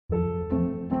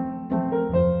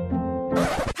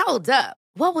Hold up.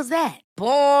 What was that?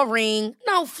 Boring.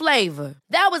 No flavor.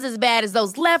 That was as bad as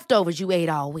those leftovers you ate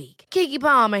all week. Keke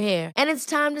Palmer here. And it's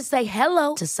time to say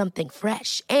hello to something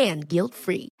fresh and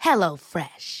guilt-free. Hello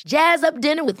Fresh. Jazz up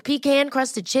dinner with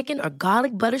pecan-crusted chicken or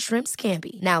garlic butter shrimp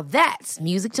scampi. Now that's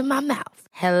music to my mouth.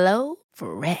 Hello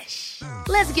Fresh.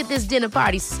 Let's get this dinner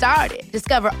party started.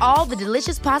 Discover all the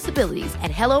delicious possibilities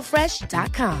at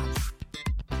hellofresh.com.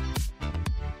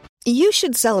 You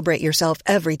should celebrate yourself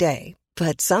every day.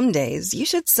 But some days you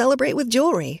should celebrate with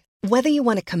jewelry. Whether you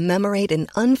want to commemorate an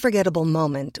unforgettable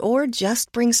moment or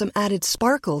just bring some added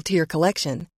sparkle to your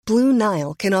collection, Blue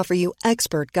Nile can offer you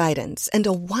expert guidance and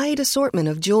a wide assortment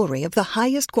of jewelry of the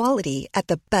highest quality at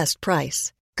the best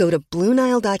price. Go to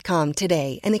BlueNile.com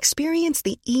today and experience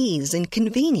the ease and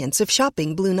convenience of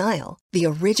shopping Blue Nile, the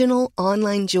original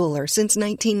online jeweler since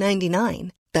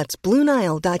 1999. That's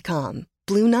BlueNile.com.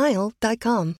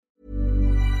 BlueNile.com.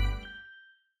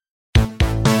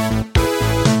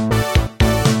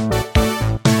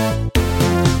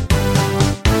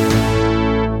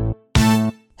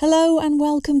 Hello and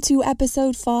welcome to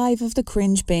episode 5 of the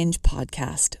Cringe Binge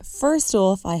podcast. First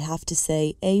off, I have to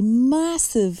say a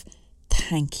massive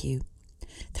thank you.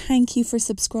 Thank you for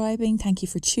subscribing, thank you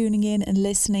for tuning in and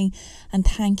listening, and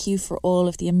thank you for all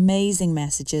of the amazing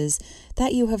messages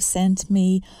that you have sent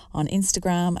me on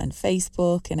Instagram and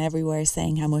Facebook and everywhere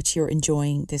saying how much you're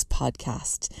enjoying this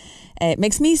podcast. It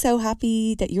makes me so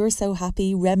happy that you're so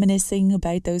happy, reminiscing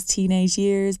about those teenage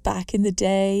years back in the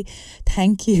day.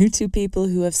 Thank you to people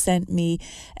who have sent me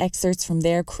excerpts from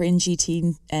their cringy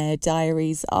teen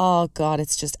diaries. Oh God,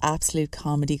 it's just absolute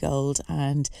comedy gold,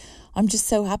 and I'm just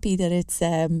so happy that it's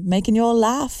making you all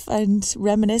laugh and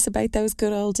reminisce about those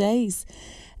good old days.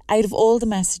 Out of all the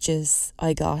messages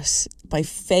I got, my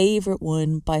favourite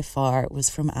one by far was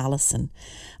from Alison.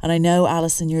 And I know,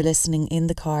 Alison, you're listening in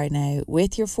the car now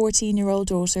with your 14-year-old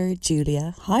daughter,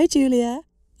 Julia. Hi, Julia.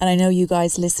 And I know you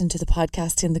guys listen to the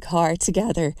podcast in the car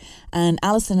together. And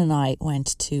Alison and I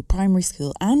went to primary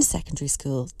school and secondary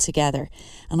school together.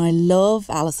 And I love,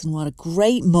 Alison, what a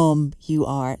great mum you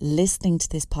are, listening to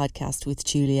this podcast with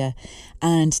Julia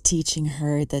and teaching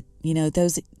her that, you know,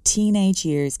 those teenage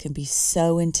years can be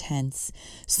so intense,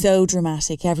 so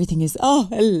dramatic. Everything is,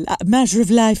 a matter of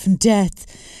life and death.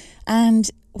 And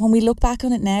when we look back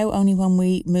on it now, only when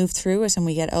we move through it and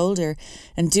we get older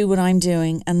and do what I'm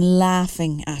doing and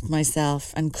laughing at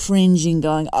myself and cringing,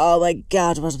 going, oh my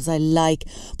God, what was I like?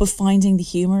 But finding the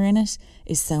humour in it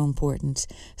is so important.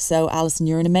 So Alison,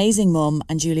 you're an amazing mum,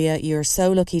 and Julia, you're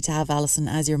so lucky to have Alison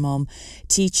as your mum,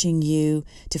 teaching you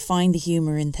to find the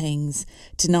humour in things,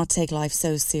 to not take life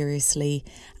so seriously.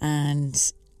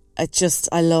 And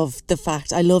I love the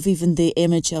fact, I love even the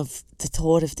image of the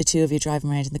thought of the two of you driving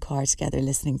around in the car together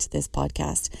listening to this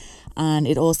podcast. And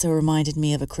it also reminded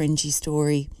me of a cringy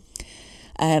story.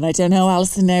 And I don't know,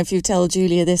 Alison, now if you've told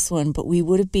Julia this one, but we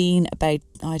would have been about,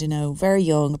 I don't know, very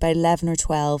young, about 11 or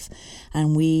 12.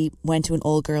 And we went to an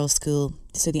all-girls school.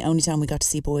 So the only time we got to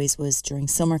see boys was during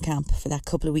summer camp for that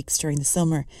couple of weeks during the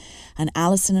summer. And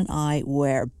Alison and I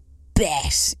were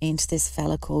bet into this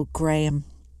fella called Graham.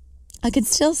 I can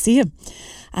still see him,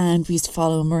 and we used to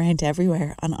follow him around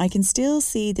everywhere, and I can still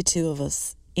see the two of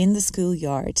us in the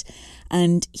schoolyard,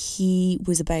 and he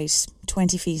was about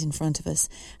 20 feet in front of us,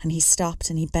 and he stopped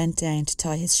and he bent down to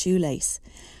tie his shoelace,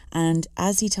 and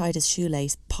as he tied his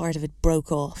shoelace, part of it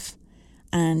broke off,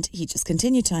 and he just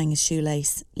continued tying his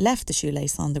shoelace, left the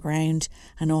shoelace on the ground,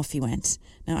 and off he went.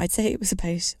 Now I'd say it was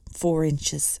about 4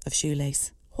 inches of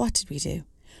shoelace. What did we do?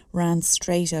 Ran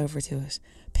straight over to it,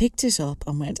 picked it up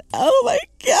and went, oh my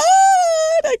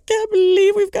God, I can't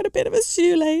believe we've got a bit of a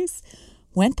shoelace.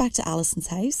 Went back to Alison's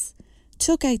house,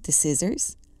 took out the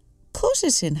scissors, cut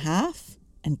it in half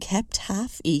and kept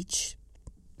half each.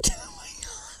 Oh my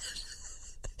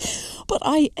God. But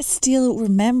I still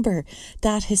remember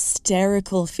that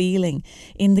hysterical feeling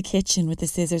in the kitchen with the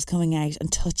scissors coming out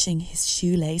and touching his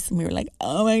shoelace. And we were like,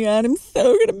 oh my God, I'm so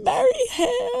going to marry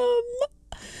him.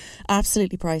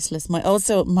 Absolutely priceless.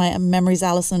 My memories,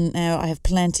 Alison, now I have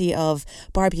plenty of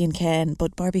Barbie and Ken,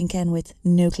 but Barbie and Ken with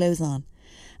no clothes on.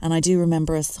 And I do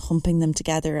remember us humping them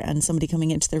together and somebody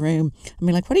coming into the room and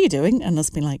being like, what are you doing? And us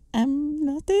being like,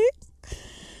 nothing.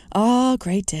 Oh,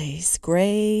 great days,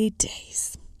 great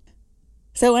days.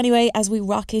 So anyway, as we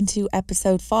rock into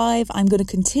episode 5, I'm going to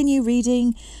continue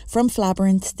reading from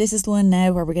Flabyrinth. This is the one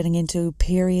now where we're getting into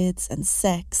periods and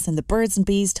sex and the birds and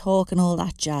bees talk and all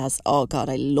that jazz. Oh God,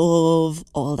 I love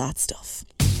all that stuff.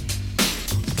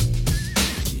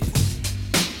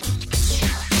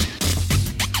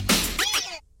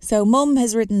 So Mum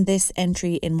has written this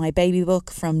entry in my baby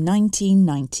book from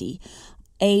 1990,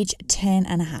 age 10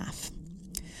 and a half.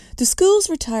 The school's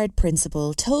retired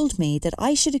principal told me that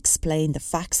I should explain the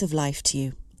facts of life to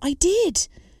you. I did.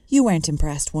 You weren't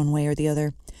impressed one way or the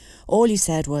other. All you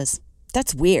said was,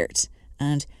 "That's weird,"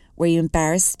 and "Were you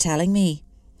embarrassed telling me?"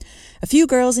 A few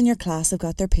girls in your class have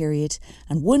got their period,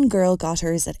 and one girl got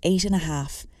hers at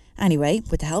 8.5. Anyway,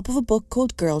 with the help of a book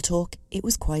called Girl Talk, it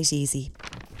was quite easy.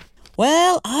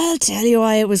 Well, I'll tell you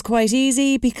why it was quite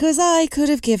easy, because I could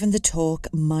have given the talk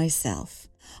myself.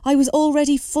 I was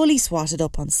already fully swatted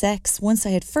up on sex once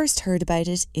I had first heard about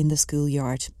it in the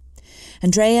schoolyard.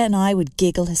 Andrea and I would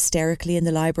giggle hysterically in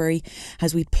the library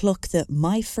as we'd pluck the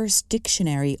My First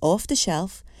Dictionary off the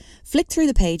shelf, flick through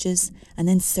the pages and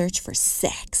then search for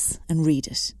sex and read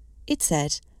it. It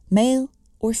said male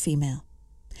or female.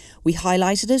 We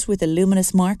highlighted it with a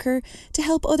luminous marker to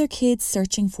help other kids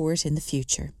searching for it in the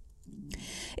future.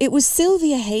 It was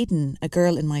Sylvia Hayden, a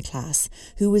girl in my class,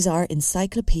 who was our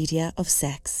encyclopedia of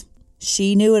sex.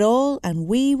 She knew it all and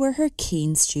we were her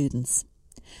keen students.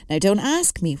 Now, don't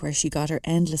ask me where she got her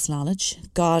endless knowledge.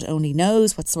 God only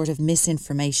knows what sort of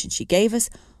misinformation she gave us.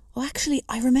 Oh, actually,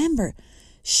 I remember.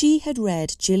 She had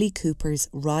read Jilly Cooper's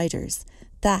Riders.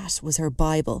 That was her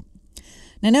Bible.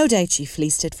 Now, no doubt she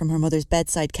fleeced it from her mother's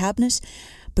bedside cabinet,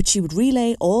 but she would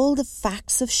relay all the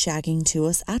facts of shagging to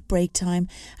us at break time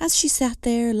as she sat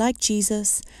there like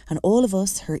Jesus and all of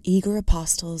us, her eager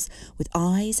apostles, with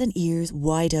eyes and ears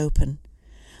wide open.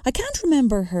 I can't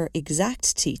remember her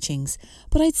exact teachings,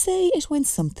 but I'd say it went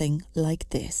something like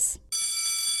this.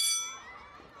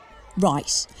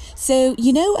 Right, so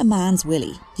you know a man's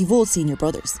willy. You've all seen your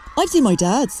brothers. I've seen my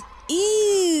dad's.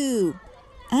 Ew!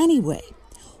 Anyway,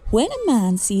 when a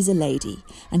man sees a lady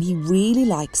and he really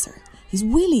likes her, his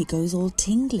willy goes all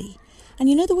tingly. And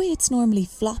you know the way it's normally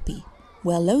floppy?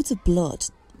 Well, loads of blood.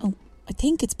 Oh, I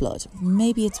think it's blood.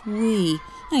 Maybe it's wee.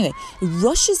 Anyway, it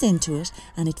rushes into it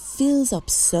and it fills up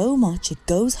so much it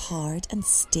goes hard and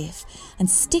stiff and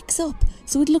sticks up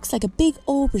so it looks like a big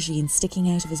aubergine sticking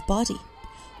out of his body.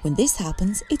 When this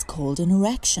happens, it's called an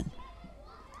erection.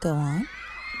 Go on.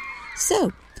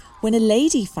 So, when a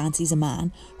lady fancies a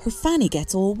man, her fanny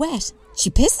gets all wet. She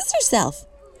pisses herself.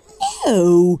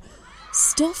 No!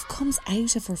 Stuff comes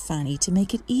out of her fanny to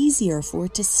make it easier for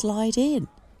it to slide in.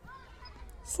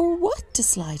 For what to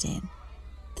slide in?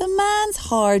 The man's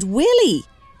hard willy.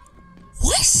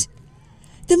 What?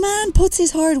 The man puts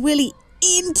his hard willy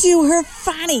into her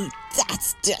fanny.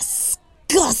 That's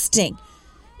disgusting.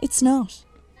 It's not.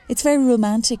 It's very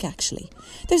romantic, actually.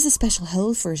 There's a special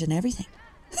hole for it and everything.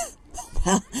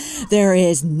 Well, there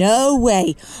is no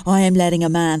way I am letting a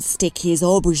man stick his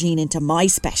aubergine into my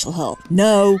special hole.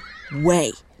 No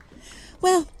way.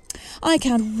 Well, I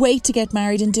can't wait to get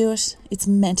married and do it. It's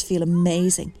meant to feel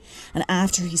amazing. And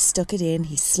after he's stuck it in,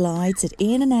 he slides it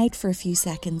in and out for a few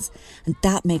seconds, and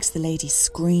that makes the lady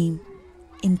scream.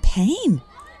 In pain?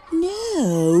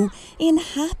 No, in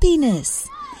happiness.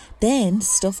 Then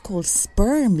stuff called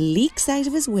sperm leaks out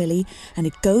of his willy and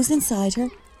it goes inside her,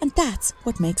 and that's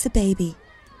what makes a baby.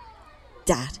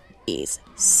 That is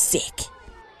sick.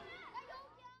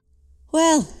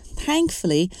 Well,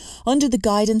 thankfully, under the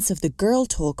guidance of the Girl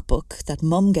Talk book that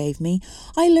Mum gave me,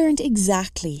 I learned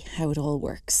exactly how it all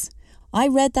works. I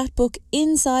read that book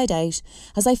inside out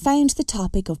as I found the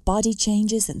topic of body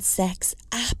changes and sex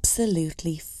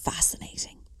absolutely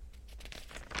fascinating.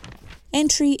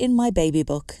 Entry in my baby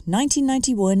book,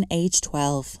 1991, age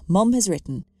 12. Mum has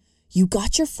written, "You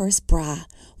got your first bra,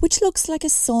 which looks like a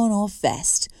sawn-off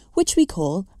vest, which we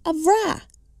call a vra."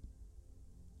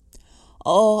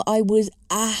 Oh, I was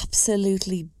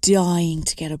absolutely dying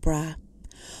to get a bra.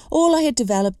 All I had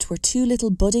developed were two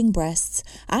little budding breasts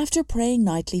after praying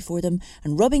nightly for them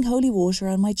and rubbing holy water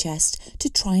on my chest to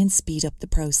try and speed up the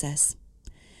process.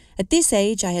 At this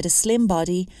age, I had a slim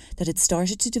body that had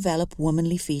started to develop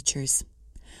womanly features.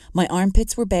 My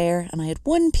armpits were bare and I had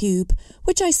one pube,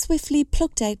 which I swiftly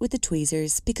plucked out with the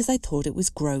tweezers because I thought it was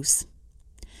gross.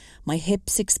 My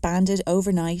hips expanded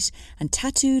overnight and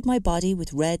tattooed my body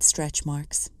with red stretch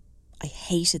marks. I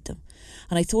hated them,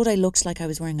 and I thought I looked like I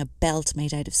was wearing a belt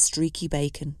made out of streaky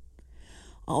bacon.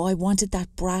 Oh, I wanted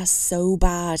that bra so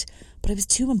bad, but I was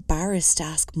too embarrassed to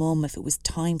ask Mum if it was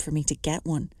time for me to get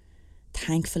one.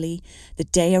 Thankfully, the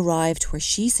day arrived where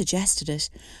she suggested it,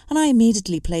 and I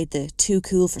immediately played the too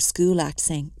cool for school act,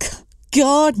 saying,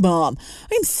 "God, Mum,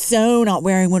 I'm so not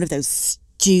wearing one of those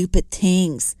stupid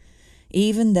things,"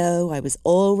 even though I was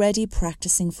already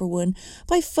practising for one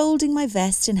by folding my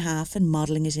vest in half and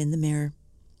modelling it in the mirror.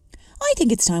 "I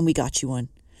think it's time we got you one."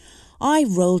 I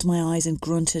rolled my eyes and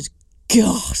grunted,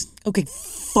 "God, okay,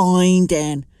 fine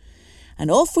then." And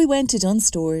off we went to Dunnes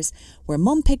Stores, where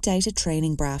Mum picked out a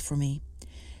training bra for me.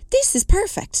 "This is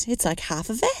perfect. It's like half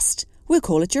a vest. We'll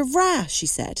call it your vra," she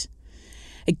said.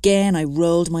 Again, I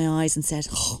rolled my eyes and said,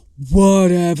 "Oh,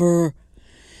 whatever,"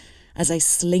 as I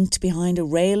slinked behind a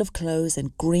rail of clothes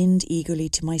and grinned eagerly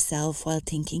to myself while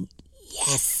thinking,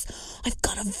 "Yes, I've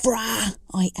got a vra.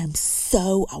 I am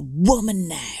so a woman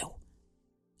now."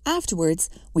 Afterwards,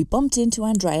 we bumped into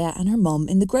Andrea and her mum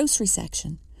in the grocery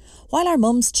section. While our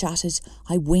mums chatted,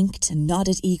 I winked and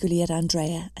nodded eagerly at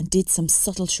Andrea and did some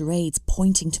subtle charades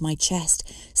pointing to my chest,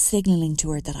 signalling to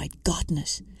her that I'd gotten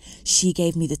it. She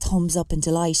gave me the thumbs up in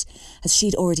delight, as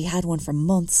she'd already had one for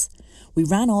months. We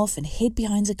ran off and hid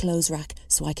behind a clothes rack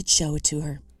so I could show it to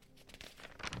her.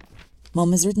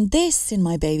 Mum has written this in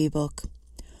my baby book.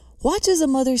 What does a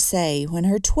mother say when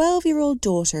her 12-year-old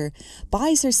daughter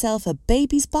buys herself a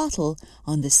baby's bottle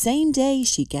on the same day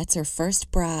she gets her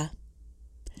first bra?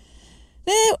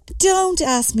 Now, don't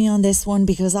ask me on this one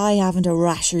because I haven't a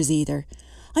rashers either.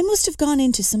 I must have gone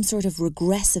into some sort of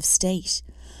regressive state.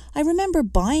 I remember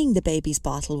buying the baby's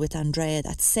bottle with Andrea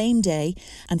that same day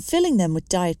and filling them with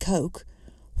Diet Coke.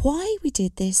 Why we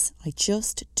did this, I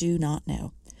just do not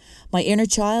know. My inner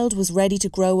child was ready to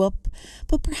grow up,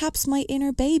 but perhaps my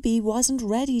inner baby wasn't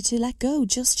ready to let go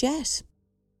just yet.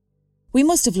 We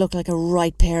must have looked like a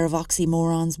right pair of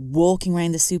oxymorons walking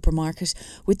around the supermarket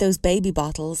with those baby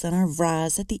bottles and our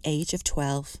vras at the age of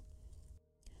 12.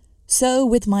 So,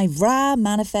 with my vra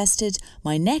manifested,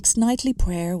 my next nightly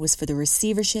prayer was for the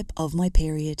receivership of my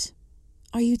period.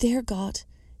 Are you there, God?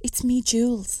 It's me,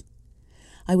 Jules.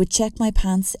 I would check my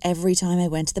pants every time I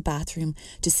went to the bathroom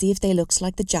to see if they looked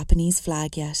like the Japanese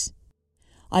flag yet.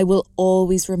 I will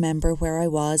always remember where I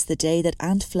was the day that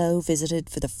Aunt Flo visited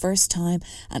for the first time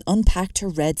and unpacked her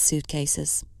red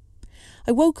suitcases.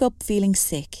 I woke up feeling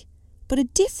sick, but a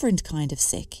different kind of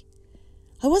sick.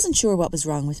 I wasn't sure what was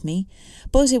wrong with me,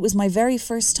 but it was my very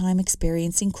first time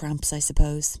experiencing cramps, I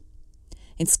suppose.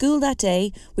 In school that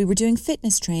day, we were doing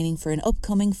fitness training for an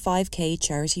upcoming 5k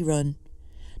charity run.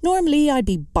 Normally, I'd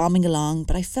be bombing along,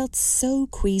 but I felt so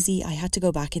queasy I had to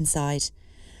go back inside.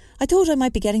 I thought I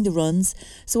might be getting the runs,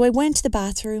 so I went to the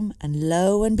bathroom and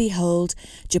lo and behold,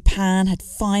 Japan had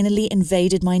finally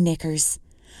invaded my knickers.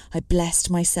 I blessed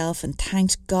myself and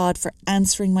thanked God for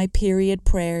answering my period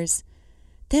prayers.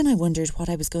 Then I wondered what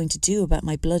I was going to do about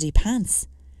my bloody pants.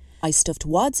 I stuffed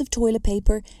wads of toilet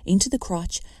paper into the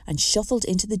crotch and shuffled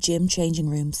into the gym changing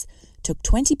rooms, took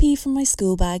 20p from my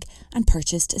school bag and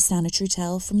purchased a sanitary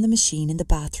towel from the machine in the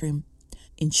bathroom.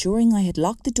 Ensuring I had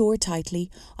locked the door tightly,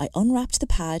 I unwrapped the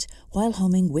pad while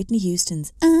humming Whitney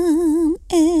Houston's "I'm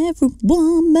Every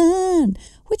Woman,"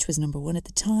 which was number 1 at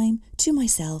the time, to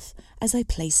myself as I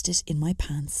placed it in my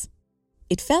pants.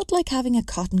 It felt like having a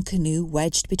cotton canoe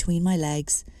wedged between my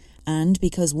legs, and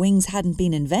because wings hadn't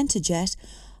been invented yet,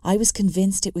 I was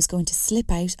convinced it was going to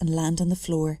slip out and land on the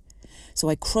floor. So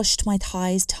I crushed my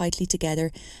thighs tightly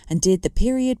together and did the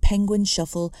period penguin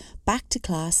shuffle back to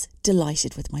class,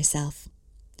 delighted with myself.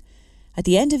 At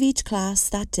the end of each class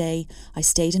that day, I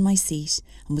stayed in my seat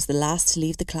and was the last to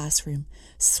leave the classroom,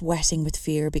 sweating with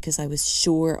fear because I was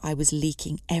sure I was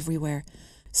leaking everywhere.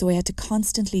 So I had to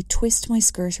constantly twist my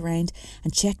skirt around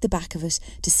and check the back of it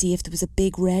to see if there was a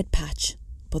big red patch,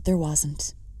 but there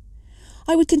wasn't.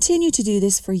 I would continue to do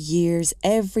this for years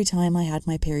every time I had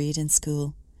my period in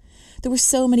school. There were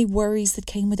so many worries that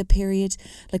came with a period,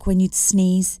 like when you'd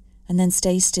sneeze and then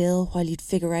stay still while you'd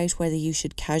figure out whether you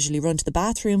should casually run to the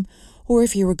bathroom or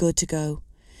if you were good to go.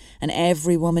 And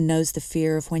every woman knows the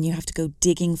fear of when you have to go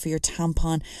digging for your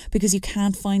tampon because you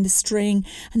can't find the string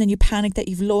and then you panic that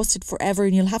you've lost it forever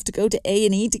and you'll have to go to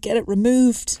A&E to get it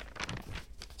removed.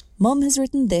 Mum has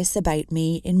written this about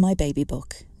me in my baby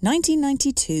book,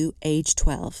 1992, age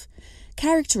 12.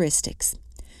 Characteristics.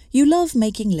 You love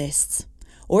making lists,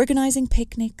 organising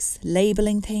picnics,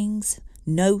 labelling things,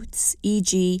 notes,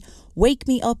 e.g., wake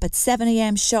me up at 7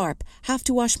 a.m. sharp, have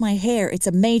to wash my hair, it's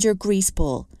a major grease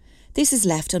ball. This is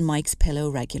left on Mike's pillow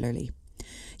regularly.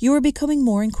 You are becoming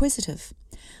more inquisitive.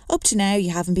 Up to now,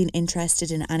 you haven't been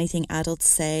interested in anything adults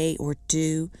say or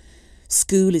do.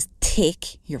 School is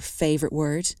thick, your favourite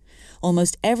word.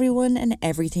 Almost everyone and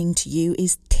everything to you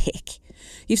is thick.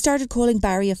 You've started calling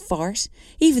Barry a fart,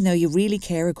 even though you really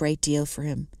care a great deal for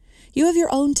him. You have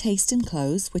your own taste in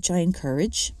clothes, which I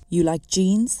encourage. You like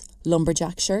jeans,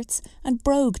 lumberjack shirts and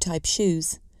brogue-type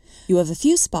shoes. You have a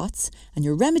few spots and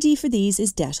your remedy for these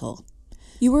is Dettol.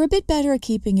 You were a bit better at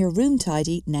keeping your room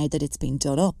tidy now that it's been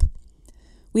done up.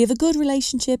 We have a good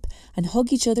relationship and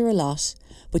hug each other a lot,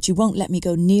 but you won't let me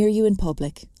go near you in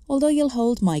public, although you'll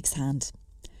hold Mike's hand.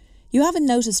 You haven't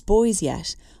noticed boys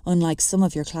yet, unlike some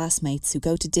of your classmates who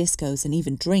go to discos and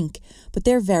even drink, but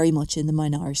they're very much in the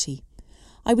minority.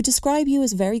 I would describe you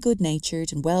as a very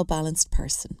good-natured and well-balanced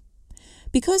person.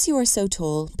 Because you are so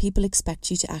tall, people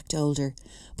expect you to act older,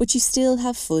 but you still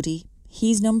have Fuddy,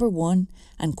 he's number 1,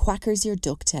 and Quacker's your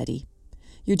duck teddy.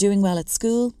 You're doing well at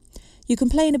school. You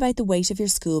complain about the weight of your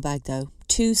school bag though,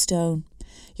 2 stone.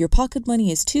 Your pocket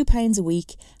money is £2 a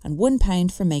week and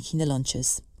 £1 for making the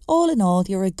lunches. All in all,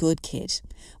 you're a good kid.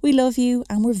 We love you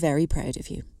and we're very proud of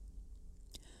you.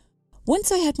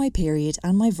 Once I had my period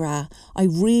and my VRA, I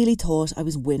really thought I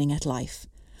was winning at life.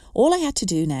 All I had to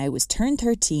do now was turn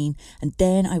 13 and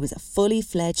then I was a fully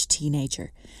fledged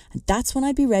teenager, and that's when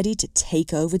I'd be ready to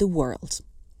take over the world.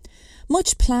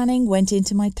 Much planning went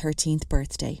into my 13th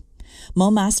birthday.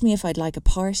 Mum asked me if I'd like a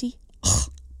party.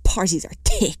 Ugh, parties are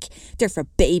thick. They're for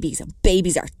babies and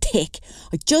babies are thick.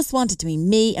 I just wanted to be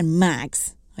me and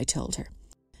Mags, I told her.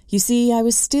 You see, I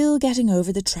was still getting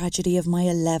over the tragedy of my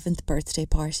 11th birthday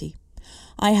party.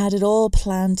 I had it all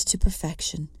planned to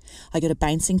perfection. I got a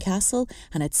bouncing castle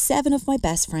and had 7 of my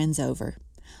best friends over.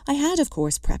 I had, of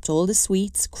course, prepped all the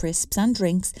sweets, crisps and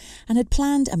drinks and had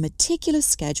planned a meticulous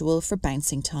schedule for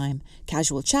bouncing time,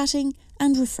 casual chatting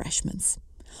and refreshments.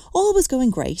 All was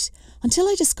going great until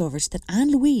I discovered that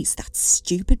Anne-Louise, that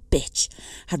stupid bitch,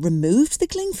 had removed the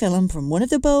cling film from one of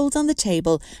the bowls on the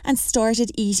table and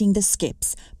started eating the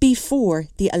skips before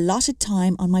the allotted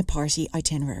time on my party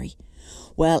itinerary.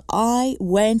 Well, I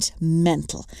went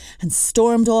mental and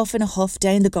stormed off in a huff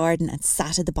down the garden and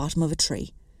sat at the bottom of a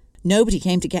tree. Nobody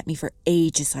came to get me for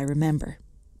ages, I remember.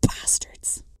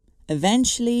 Bastards.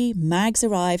 Eventually, Mags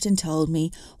arrived and told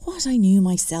me what I knew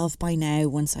myself by now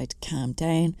once I'd calmed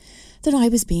down, that I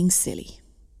was being silly.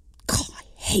 God, I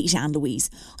hate Anne-Louise.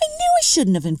 I knew I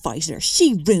shouldn't have invited her.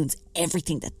 She ruins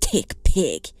everything, the thick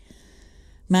pig.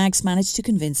 Mags managed to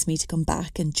convince me to come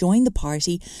back and join the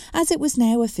party, as it was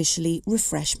now officially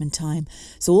refreshment time,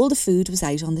 so all the food was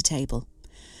out on the table.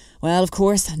 Well, of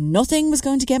course, nothing was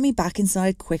going to get me back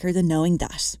inside quicker than knowing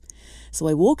that. So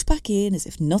I walked back in as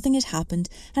if nothing had happened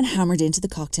and hammered into the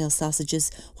cocktail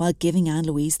sausages while giving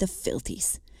Anne-Louise the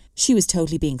filthies. She was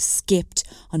totally being skipped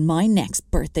on my next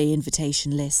birthday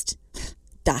invitation list.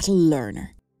 That'll learn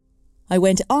her. I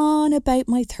went on about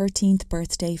my 13th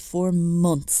birthday for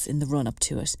months in the run-up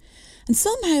to it, and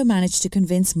somehow managed to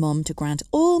convince Mum to grant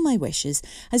all my wishes,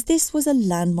 as this was a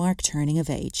landmark turning of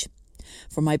age.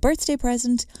 For my birthday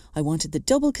present, I wanted the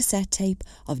double cassette tape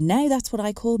of Now That's What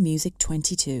I Call Music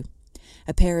 22,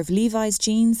 a pair of Levi's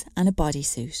jeans and a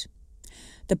bodysuit.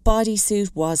 The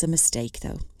bodysuit was a mistake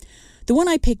though. The one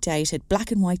I picked out had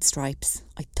black and white stripes.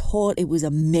 I thought it was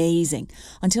amazing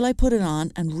until I put it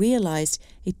on and realised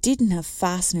it didn't have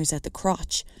fasteners at the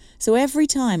crotch. So every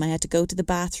time I had to go to the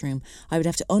bathroom, I would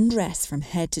have to undress from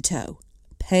head to toe.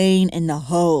 Pain in the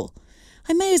hole.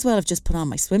 I may as well have just put on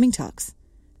my swimming togs.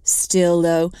 Still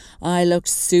though, I looked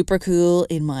super cool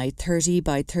in my 30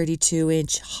 by 32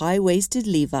 inch high-waisted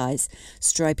Levi's,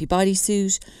 stripy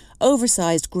bodysuit,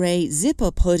 oversized grey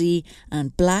zip-up hoodie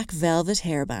and black velvet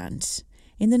hairband.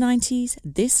 In the 90s,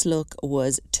 this look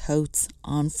was totes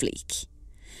on fleek.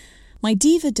 My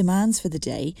diva demands for the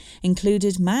day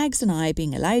included Mags and I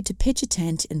being allowed to pitch a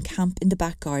tent and camp in the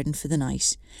back garden for the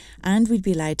night, and we'd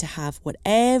be allowed to have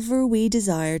whatever we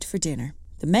desired for dinner.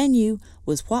 The menu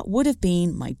was what would have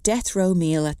been my death row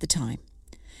meal at the time.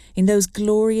 In those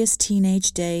glorious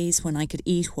teenage days when I could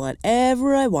eat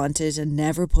whatever I wanted and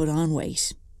never put on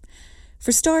weight.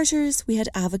 For starters, we had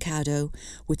avocado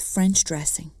with French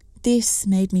dressing. This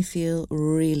made me feel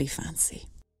really fancy.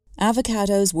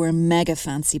 Avocados were mega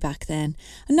fancy back then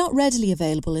and not readily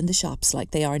available in the shops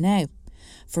like they are now.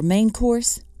 For main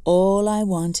course, all I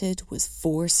wanted was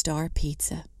 4-star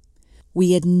pizza.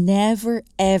 We had never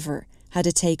ever had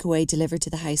a takeaway delivered to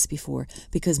the house before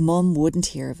because Mum wouldn't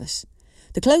hear of it.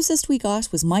 The closest we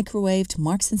got was microwaved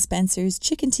Marks & Spencer's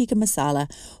chicken tikka masala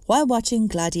while watching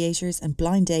Gladiators and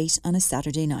Blind Date on a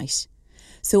Saturday night.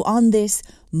 So on this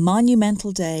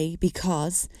monumental day,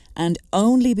 because, and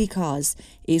only because,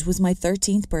 it was my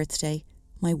 13th birthday,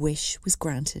 my wish was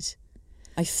granted.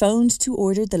 I phoned to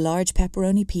order the large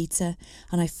pepperoni pizza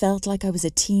and I felt like I was a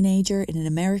teenager in an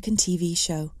American TV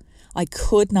show. I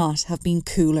could not have been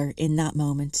cooler in that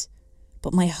moment.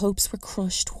 But my hopes were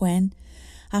crushed when,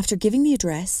 after giving the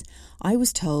address, I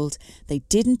was told they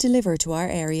didn't deliver to our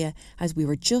area as we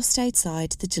were just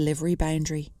outside the delivery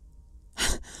boundary.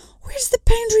 "Where does the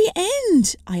boundary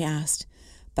end?" I asked.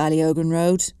 "Ballyogan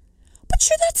Road." "But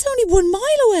sure, that's only 1 mile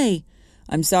away."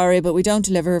 "I'm sorry, but we don't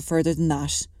deliver further than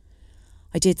that."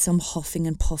 I did some huffing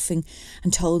and puffing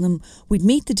and told them we'd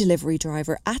meet the delivery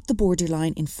driver at the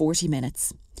borderline in 40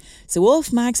 minutes. So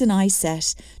off Mags and I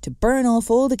set to burn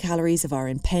off all the calories of our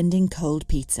impending cold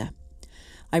pizza.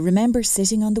 I remember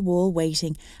sitting on the wall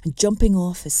waiting and jumping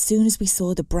off as soon as we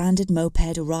saw the branded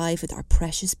moped arrive with our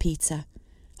precious pizza.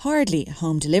 Hardly a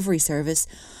home delivery service,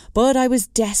 but I was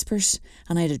desperate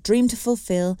and I had a dream to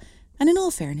fulfil, and in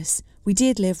all fairness, we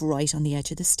did live right on the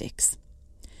edge of the sticks.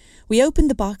 We opened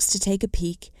the box to take a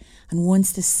peek, and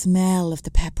once the smell of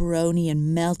the pepperoni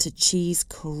and melted cheese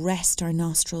caressed our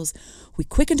nostrils, we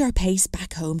quickened our pace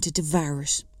back home to devour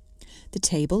it. The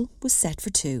table was set for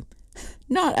 2.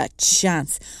 Not a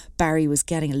chance Barry was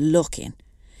getting a look in.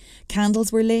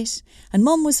 Candles were lit, and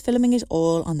Mum was filming it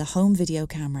all on the home video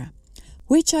camera,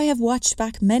 which I have watched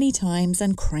back many times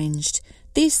and cringed.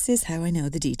 This is how I know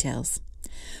the details.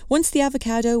 Once the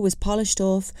avocado was polished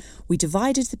off, we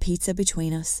divided the pizza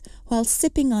between us while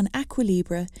sipping on Aqua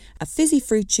Libra, a fizzy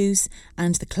fruit juice,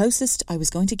 and the closest I was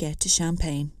going to get to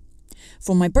champagne.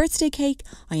 For my birthday cake,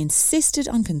 I insisted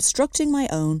on constructing my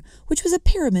own, which was a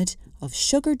pyramid of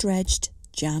sugar-dredged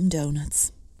jam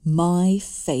donuts. My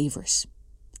favourite.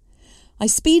 I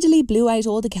speedily blew out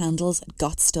all the candles and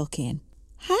got stuck in.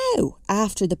 How,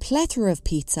 after the plethora of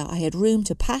pizza, I had room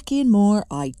to pack in more,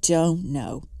 I don't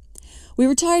know. We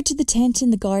retired to the tent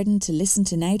in the garden to listen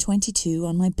to Now 22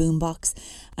 on my boombox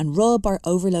and rub our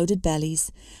overloaded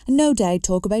bellies, and no doubt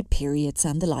talk about periods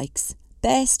and the likes.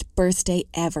 Best birthday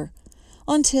ever.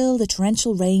 Until the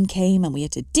torrential rain came and we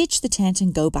had to ditch the tent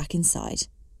and go back inside.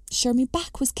 Sure, my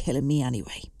back was killing me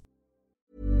anyway.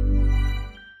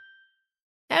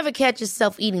 Ever catch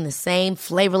yourself eating the same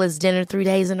flavourless dinner 3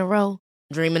 days in a row?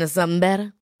 Dreaming of something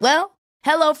better? Well,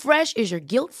 HelloFresh is your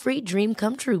guilt-free dream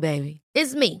come true, baby.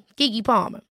 It's me, Keke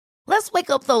Palmer. Let's wake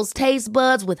up those taste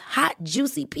buds with hot,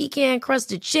 juicy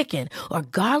pecan-crusted chicken or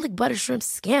garlic butter shrimp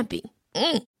scampi.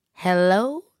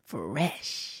 Hello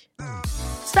Fresh.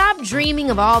 Stop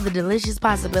dreaming of all the delicious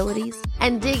possibilities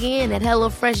and dig in at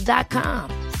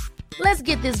HelloFresh.com. Let's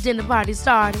get this dinner party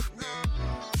started.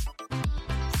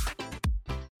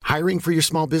 Hiring for your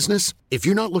small business? If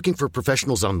you're not looking for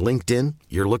professionals on LinkedIn,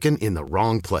 you're looking in the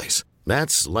wrong place.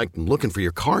 That's like looking for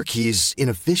your car keys in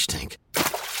a fish tank.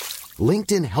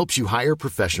 LinkedIn helps you hire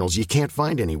professionals you can't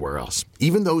find anywhere else,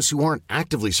 even those who aren't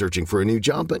actively searching for a new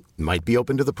job but might be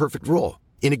open to the perfect role.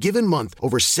 In a given month,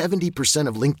 over 70%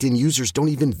 of LinkedIn users don't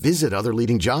even visit other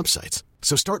leading job sites.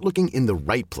 So start looking in the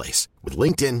right place. With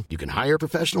LinkedIn, you can hire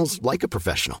professionals like a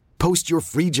professional. Post your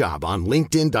free job on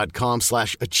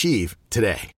linkedin.com/achieve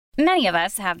today. Many of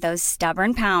us have those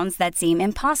stubborn pounds that seem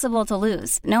impossible to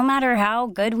lose, no matter how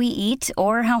good we eat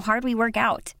or how hard we work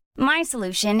out. My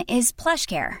solution is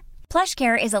PlushCare.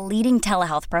 PlushCare is a leading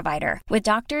telehealth provider with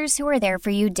doctors who are there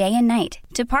for you day and night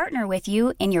to partner with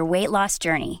you in your weight loss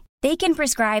journey. They can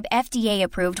prescribe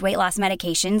FDA-approved weight loss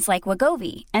medications like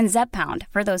Wegovy and Zepbound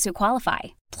for those who qualify.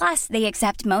 Plus, they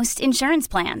accept most insurance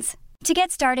plans. To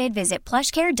get started, visit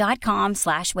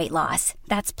plushcare.com/weightloss.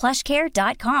 That's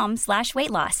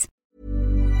plushcare.com/weightloss.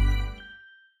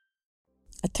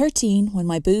 At 13, when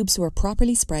my boobs were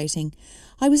properly sprouting,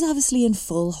 I was obviously in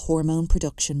full hormone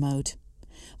production mode.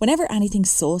 Whenever anything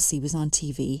saucy was on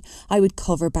TV, I would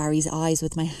cover Barry's eyes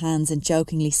with my hands and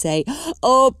jokingly say,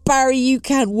 "Oh, Barry, you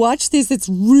can't watch this, it's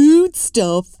rude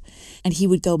stuff." And he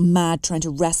would go mad trying to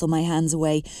wrestle my hands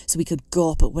away so we could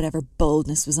gawp at whatever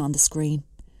boldness was on the screen.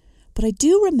 But I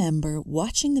do remember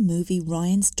watching the movie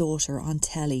Ryan's Daughter on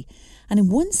telly, and in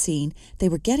one scene they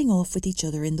were getting off with each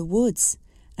other in the woods,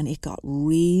 and it got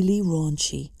really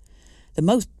raunchy. The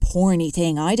most porny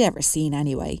thing I'd ever seen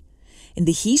anyway. In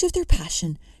the heat of their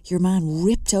passion, your man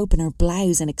ripped open her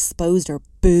blouse and exposed her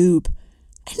boob.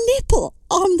 A nipple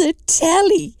on the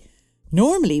telly!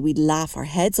 Normally we'd laugh our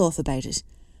heads off about it,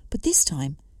 but this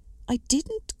time I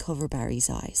didn't cover Barry's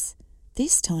eyes.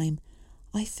 This time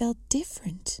I felt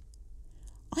different.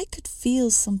 I could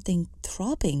feel something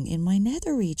throbbing in my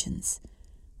nether regions.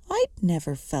 I'd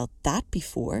never felt that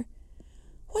before.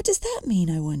 What does that mean,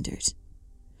 I wondered?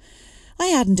 I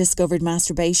hadn't discovered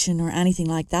masturbation or anything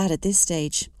like that at this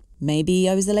stage. Maybe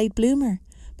I was a late bloomer,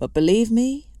 but believe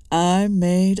me, I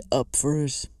made up for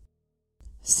it.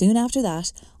 Soon after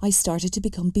that, I started to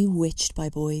become bewitched by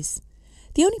boys.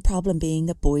 The only problem being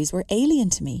that boys were alien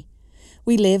to me.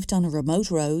 We lived on a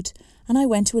remote road, and I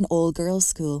went to an all-girls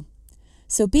school.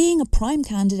 So being a prime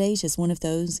candidate as one of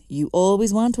those you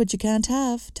always want what you can't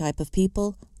have type of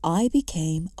people, I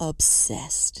became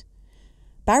obsessed.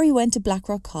 Barry went to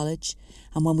Blackrock College,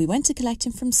 and when we went to collect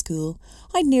him from school,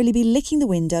 I'd nearly be licking the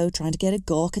window trying to get a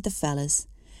gawk at the fellas.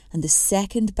 And the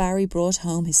second Barry brought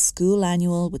home his school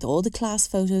annual with all the class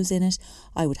photos in it,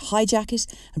 I would hijack it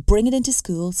and bring it into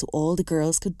school so all the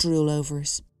girls could drool over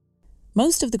it.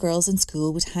 Most of the girls in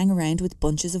school would hang around with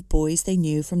bunches of boys they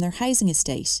knew from their housing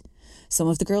estate. Some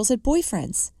of the girls had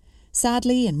boyfriends.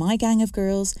 Sadly, in my gang of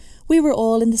girls, we were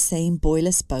all in the same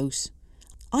boyless boat.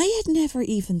 I had never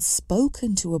even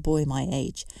spoken to a boy my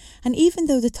age, and even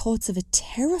though the thoughts of it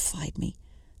terrified me,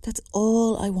 that's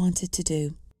all I wanted to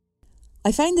do.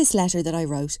 I found this letter that I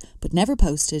wrote, but never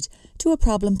posted, to a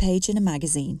problem page in a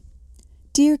magazine.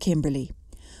 Dear Kimberly,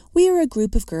 we are a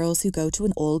group of girls who go to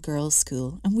an all-girls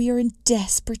school, and we are in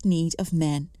desperate need of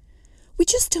men. We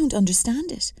just don't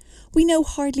understand it. We know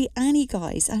hardly any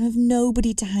guys and have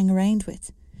nobody to hang around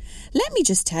with. Let me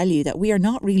just tell you that we are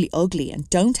not really ugly and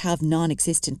don't have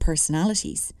non-existent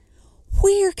personalities.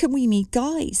 Where can we meet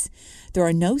guys? There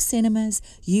are no cinemas,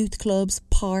 youth clubs,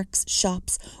 parks,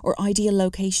 shops or ideal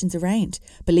locations around.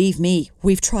 Believe me,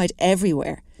 we've tried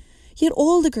everywhere. Yet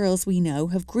all the girls we know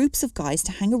have groups of guys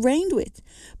to hang around with.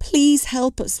 Please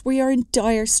help us, we are in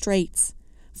dire straits.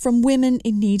 From women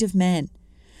in need of men.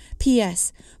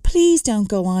 P.S. Please don't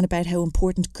go on about how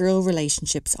important girl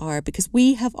relationships are because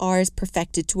we have ours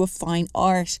perfected to a fine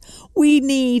art. We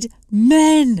need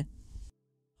men.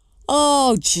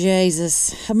 Oh,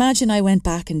 Jesus. Imagine I went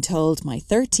back and told my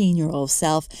 13-year-old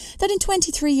self that in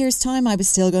 23 years' time I was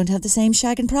still going to have the same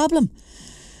shagging problem.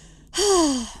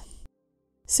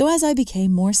 So as I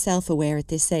became more self-aware at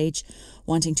this age,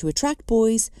 wanting to attract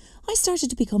boys, I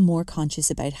started to become more conscious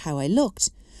about how I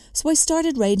looked. So I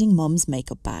started raiding Mum's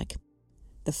makeup bag.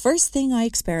 The first thing I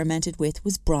experimented with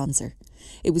was bronzer.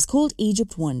 It was called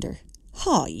Egypt Wonder.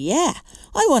 Oh yeah,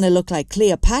 I want to look like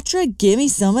Cleopatra, give me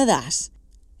some of that.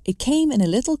 It came in a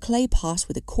little clay pot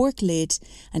with a cork lid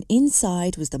and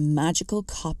inside was the magical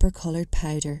copper-coloured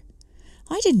powder.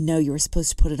 I didn't know you were supposed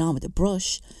to put it on with a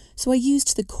brush, so I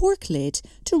used the cork lid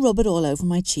to rub it all over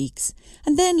my cheeks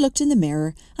and then looked in the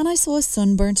mirror and I saw a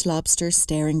sunburnt lobster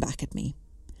staring back at me.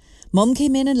 Mum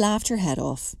came in and laughed her head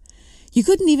off. You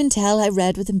couldn't even tell how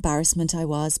red with embarrassment I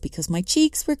was because my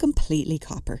cheeks were completely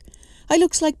copper. I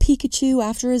looked like Pikachu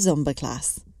after a Zumba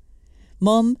class.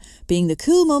 Mum, being the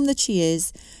cool mum that she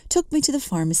is, took me to the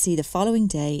pharmacy the following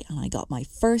day and I got my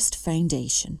first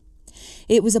foundation.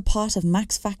 It was a pot of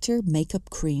Max Factor makeup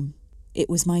cream. It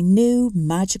was my new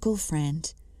magical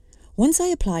friend. Once I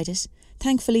applied it,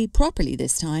 thankfully properly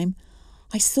this time,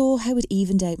 I saw how it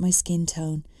evened out my skin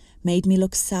tone, made me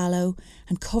look sallow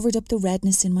and covered up the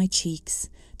redness in my cheeks,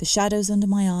 the shadows under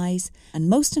my eyes, and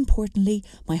most importantly,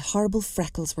 my horrible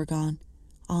freckles were gone.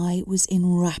 I was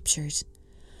enraptured.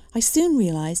 I soon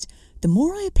realised the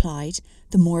more I applied,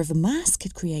 the more of a mask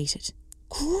it created.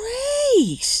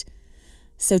 Great!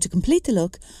 So to complete the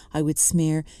look, I would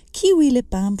smear Kiwi lip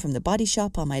balm from the Body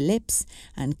Shop on my lips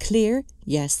and clear,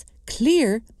 yes,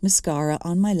 clear mascara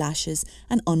on my lashes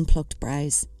and unplucked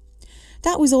brows.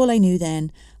 That was all I knew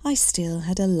then. I still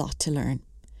had a lot to learn.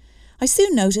 I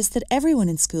soon noticed that everyone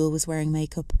in school was wearing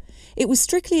makeup. It was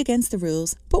strictly against the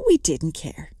rules, but we didn't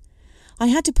care. I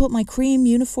had to put my cream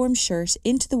uniform shirt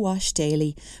into the wash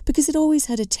daily because it always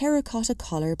had a terracotta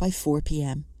collar by 4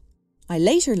 p.m. I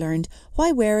later learned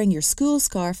why wearing your school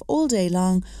scarf all day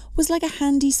long was like a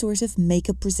handy sort of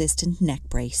makeup-resistant neck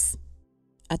brace.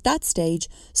 At that stage,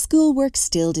 schoolwork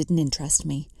still didn't interest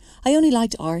me. I only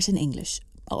liked art and English.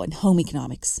 Oh, and home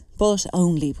economics, but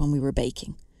only when we were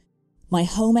baking. My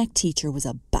home ec teacher was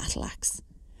a battle axe.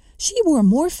 She wore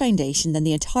more foundation than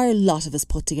the entire lot of us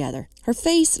put together. Her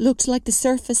face looked like the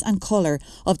surface and colour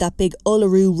of that big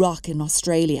Uluru rock in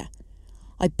Australia.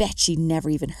 I bet she'd never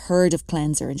even heard of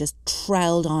cleanser and just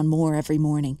troweled on more every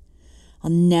morning. I'll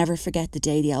never forget the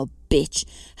day the old bitch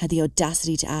had the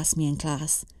audacity to ask me in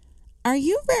class, "Are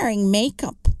you wearing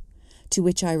makeup?" To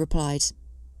which I replied,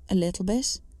 "A little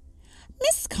bit."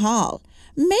 "Miss Call,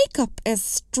 makeup is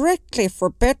strictly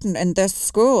forbidden in this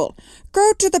school.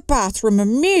 Go to the bathroom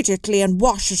immediately and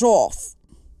wash it off."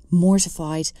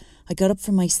 Mortified, I got up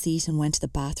from my seat and went to the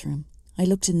bathroom. I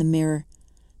looked in the mirror.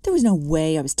 There was no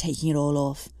way I was taking it all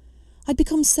off. I'd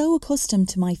become so accustomed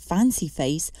to my fancy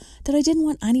face that I didn't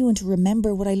want anyone to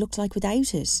remember what I looked like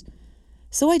without it.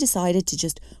 So I decided to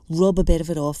just rub a bit of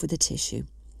it off with a tissue.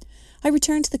 I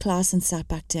returned to the class and sat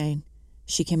back down.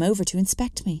 She came over to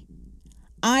inspect me.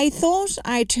 "I thought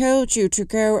I told you to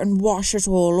go and wash it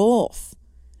all off."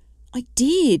 "I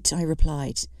did," I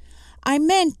replied. "I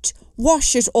meant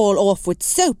wash it all off with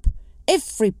soap,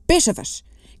 every bit of it.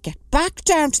 Get back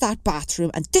down to that bathroom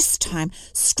and this time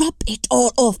scrub it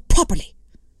all off properly."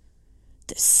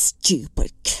 The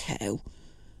stupid cow.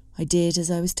 I did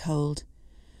as I was told.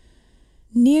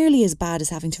 Nearly as bad as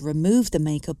having to remove the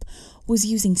makeup was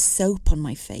using soap on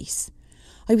my face.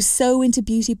 I was so into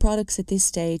beauty products at this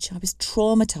stage, I was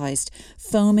traumatised,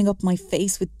 foaming up my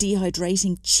face with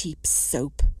dehydrating cheap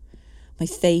soap. My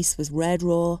face was red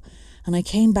raw, and I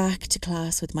came back to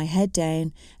class with my head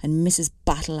down, and Mrs.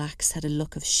 Battleaxe had a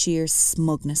look of sheer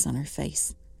smugness on her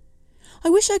face. I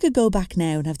wish I could go back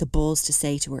now and have the balls to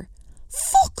say to her,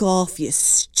 "Fuck off, you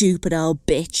stupid old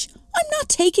bitch. I'm not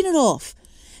taking it off.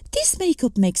 This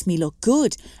makeup makes me look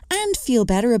good and feel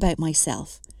better about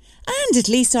myself. And at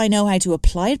least I know how to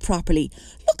apply it properly.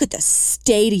 Look at the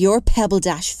state of your pebble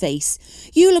dash face.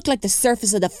 You look like the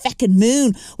surface of the feckin'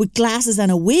 moon with glasses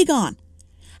and a wig on.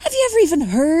 Have you ever even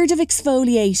heard of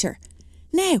exfoliator?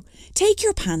 Now, take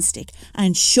your pan stick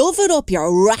and shove it up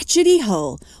your ratchety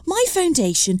hole. My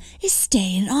foundation is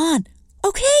staying on,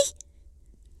 okay?"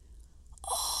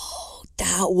 Oh,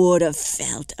 that would have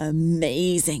felt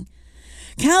amazing.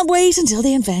 Can't wait until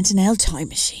they invent an L time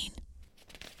machine.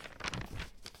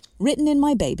 Written in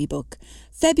my baby book,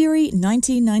 February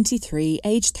 1993,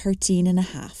 age 13 and a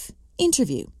half.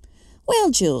 Interview. "Well,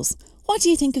 Jules, what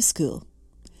do you think of school?"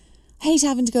 "Hate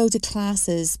having to go to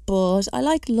classes, but I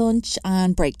like lunch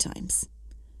and break times."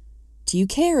 "Do you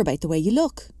care about the way you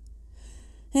look?"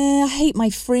 I hate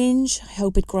my fringe. I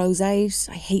hope it grows out.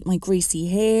 I hate my greasy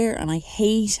hair, and I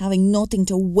hate having nothing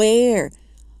to wear."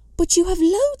 "But you have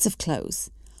loads of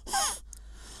clothes."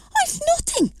 "I've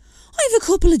nothing. I have a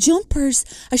couple of jumpers,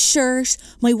 a shirt,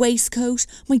 my waistcoat,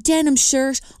 my denim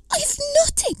shirt. I have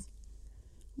nothing."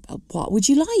 "Well, what would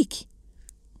you like?"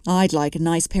 "I'd like a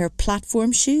nice pair of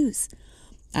platform shoes."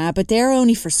 But they're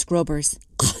only for scrubbers."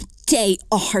 "Oh, they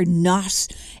are not.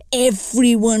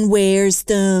 Everyone wears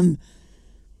them."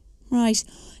 "Right,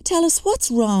 tell us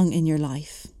what's wrong in your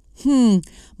life."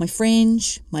 My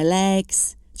fringe, my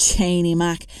legs." Janie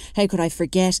Mac, how could I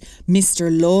forget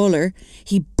Mr. Lawler?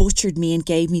 He butchered me and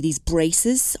gave me these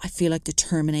braces. I feel like the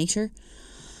Terminator.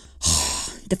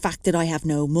 The fact that I have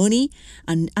no money,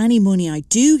 and any money I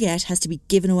do get has to be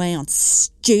given away on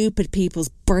stupid people's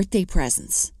birthday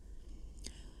presents.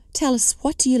 "Tell us,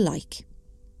 what do you like?"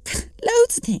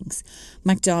 "Loads of things.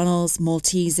 McDonald's,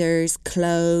 Maltesers,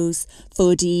 clothes,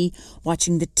 footy,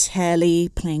 watching the telly,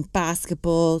 playing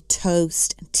basketball,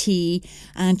 toast and tea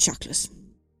and chocolate."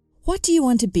 "What do you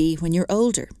want to be when you're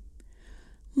older?"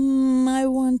 I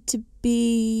want to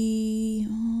be...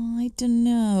 I don't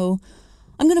know.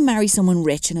 I'm going to marry someone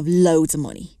rich and have loads of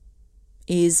money."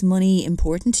 "Is money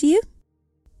important to you?"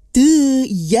 "Duh,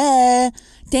 yeah.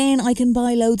 Then I can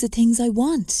buy loads of things I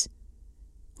want."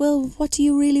 "Well, what do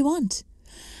you really want?"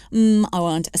 I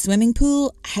want a swimming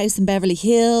pool, a house in Beverly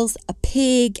Hills, a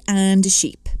pig and a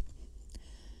sheep."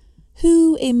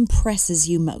 "Who impresses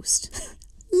you most?"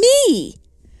 "Me!"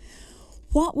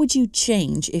 "What would you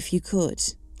change if you could?"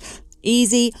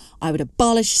 "Easy, I would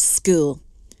abolish school."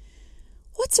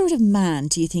 "What sort of man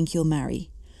do you think you'll marry?"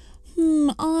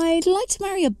 I'd like to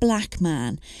marry a black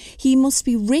man. He must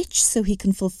be rich so he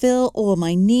can fulfill all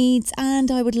my needs, and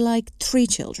I would like 3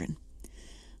 children."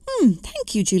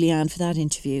 Thank you, Julianne, for that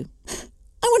interview.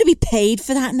 I want to be paid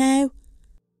for that now."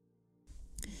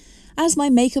 As my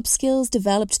makeup skills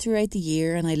developed throughout the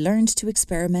year and I learned to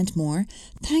experiment more,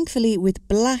 thankfully with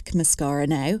black mascara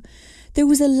now, there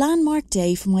was a landmark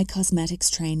day for my cosmetics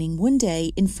training one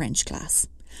day in French class.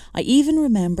 I even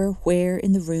remember where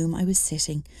in the room I was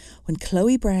sitting when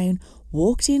Chloe Brown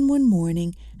walked in one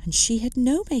morning and she had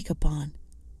no makeup on,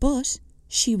 but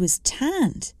she was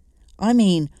tanned. I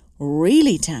mean,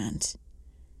 really tanned.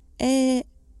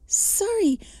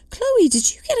 Sorry, Chloe,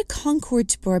 did you get a Concorde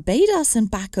to Barbados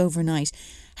and back overnight?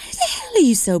 How the hell are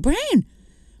you so brown?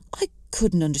 I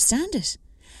couldn't understand it.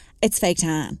 "It's fake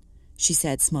tan," she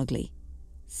said smugly.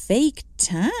 "Fake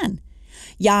tan?"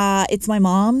 "Yeah, it's my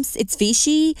mom's. It's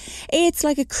Vichy. It's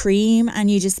like a cream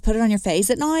and you just put it on your face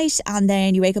at night and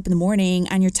then you wake up in the morning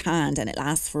and you're tanned and it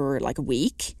lasts for like a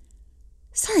week."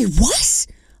 "Sorry, what?"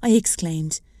 I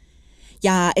exclaimed.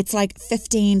 "Yeah, it's like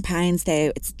 £15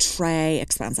 though. It's tray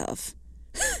expensive."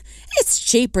 "It's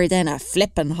cheaper than a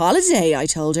flippin' holiday," I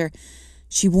told her.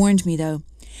 She warned me though.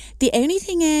 "The only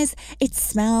thing is, it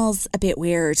smells a bit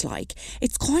weird, like.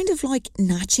 It's kind of like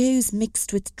nachos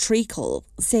mixed with treacle,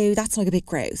 so that's like a bit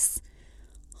gross."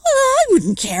 "Well, I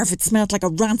wouldn't care if it smelled like a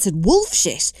rancid wolf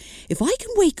shit. If I can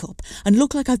wake up and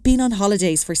look like I've been on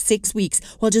holidays for 6 weeks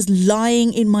while just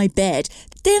lying in my bed,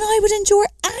 then I would endure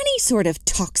any sort of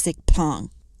toxic pong."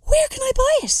 "Where can I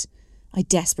buy it?" I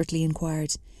desperately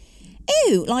inquired.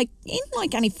 "Oh,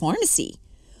 in any pharmacy."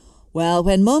 Well,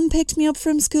 when Mum picked me up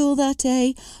from school that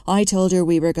day, I told her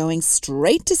we were going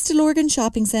straight to Stillorgan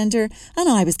Shopping Centre and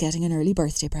I was getting an early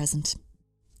birthday present.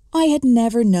 I had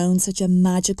never known such a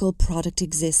magical product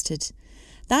existed.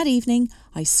 That evening,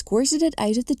 I squirted it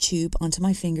out of the tube onto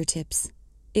my fingertips.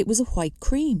 It was a white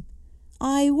cream.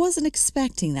 I wasn't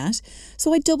expecting that,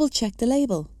 so I double-checked the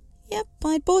label. Yep,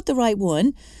 I'd bought the right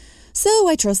one. So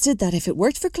I trusted that if it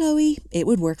worked for Chloe, it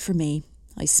would work for me.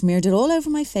 I smeared it all over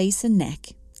my face and neck.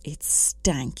 It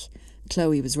stank.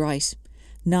 Chloe was right.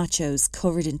 Nachos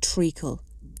covered in treacle.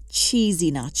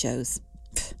 Cheesy nachos.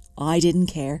 I didn't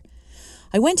care.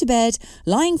 I went to bed,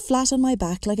 lying flat on my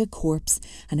back like a corpse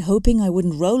and hoping I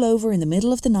wouldn't roll over in the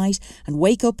middle of the night and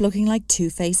wake up looking like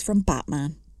Two-Face from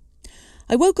Batman.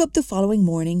 I woke up the following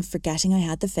morning forgetting I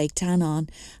had the fake tan on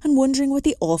and wondering what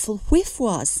the awful whiff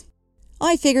was.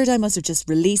 I figured I must have just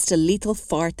released a lethal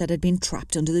fart that had been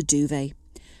trapped under the duvet.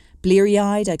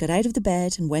 Bleary-eyed, I got out of the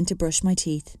bed and went to brush my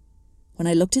teeth. When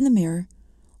I looked in the mirror,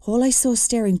 all I saw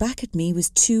staring back at me was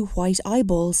 2 white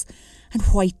eyeballs and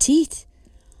white teeth.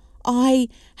 I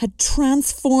had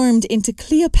transformed into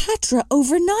Cleopatra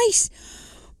overnight.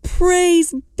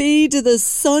 Praise be to the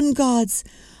sun gods.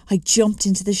 I jumped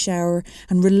into the shower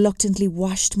and reluctantly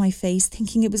washed my face,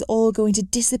 thinking it was all going to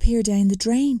disappear down the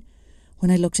drain. When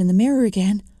I looked in the mirror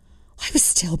again, I was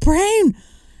still brown.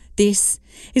 This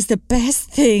is the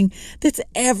best thing that's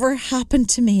ever happened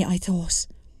to me, I thought.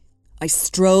 I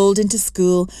strolled into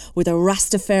school with a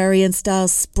Rastafarian-style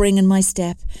spring in my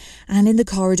step, and in the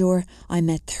corridor I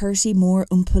met 30 more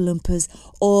Oompa Loompas,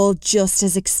 all just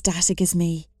as ecstatic as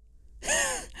me.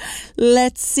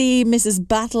 Let's see Mrs.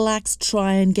 Battleaxe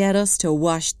try and get us to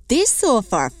wash this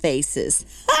off our faces.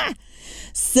 Ha!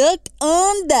 Suck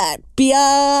on that,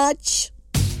 biatch!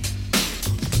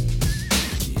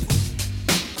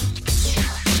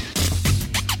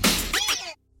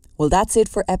 Well, that's it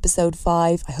for episode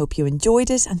 5. I hope you enjoyed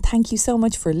it and thank you so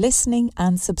much for listening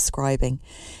and subscribing.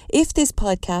 If this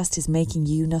podcast is making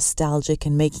you nostalgic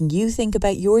and making you think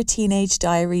about your teenage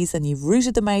diaries and you've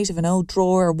rooted them out of an old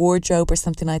drawer or wardrobe or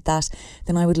something like that,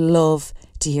 then I would love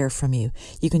to hear from you.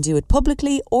 You can do it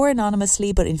publicly or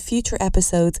anonymously, but in future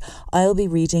episodes, I'll be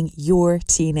reading your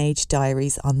teenage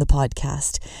diaries on the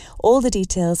podcast. All the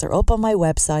details are up on my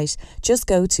website. Just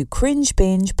go to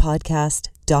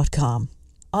cringebingepodcast.com.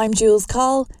 I'm Jules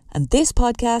Call, and this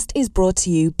podcast is brought to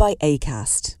you by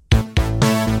Acast.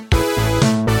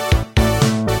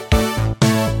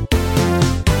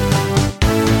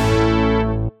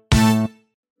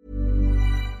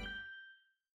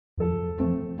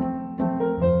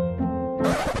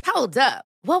 Hold up.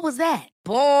 What was that?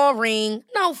 Boring.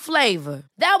 No flavor.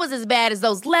 That was as bad as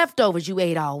those leftovers you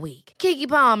ate all week. Keke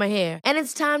Palmer here, and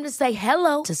it's time to say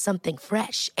hello to something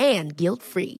fresh and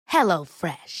guilt-free. Hello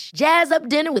Fresh. Jazz up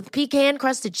dinner with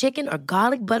pecan-crusted chicken or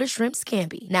garlic butter shrimp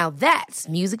scampi. Now that's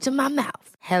music to my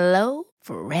mouth. Hello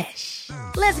Fresh.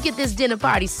 Let's get this dinner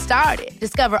party started.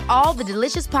 Discover all the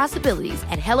delicious possibilities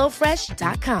at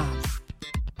hellofresh.com.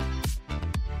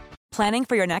 Planning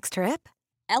for your next trip?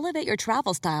 Elevate your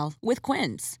travel style with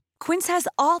Quince. Quince has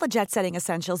all the jet-setting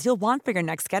essentials you'll want for your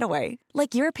next getaway,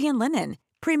 like European linen,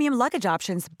 premium luggage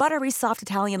options, buttery soft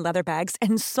Italian leather bags,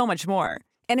 and so much more.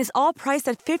 And is all priced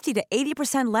at 50 to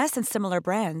 80% less than similar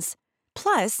brands.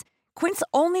 Plus, Quince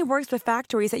only works with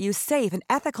factories that use safe and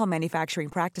ethical manufacturing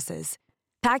practices.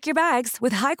 Pack your bags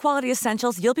with high-quality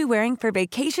essentials you'll be wearing for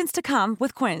vacations to come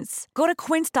with Quince. Go to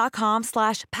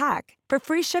quince.com/pack for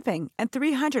free shipping and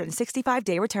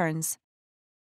 365-day returns.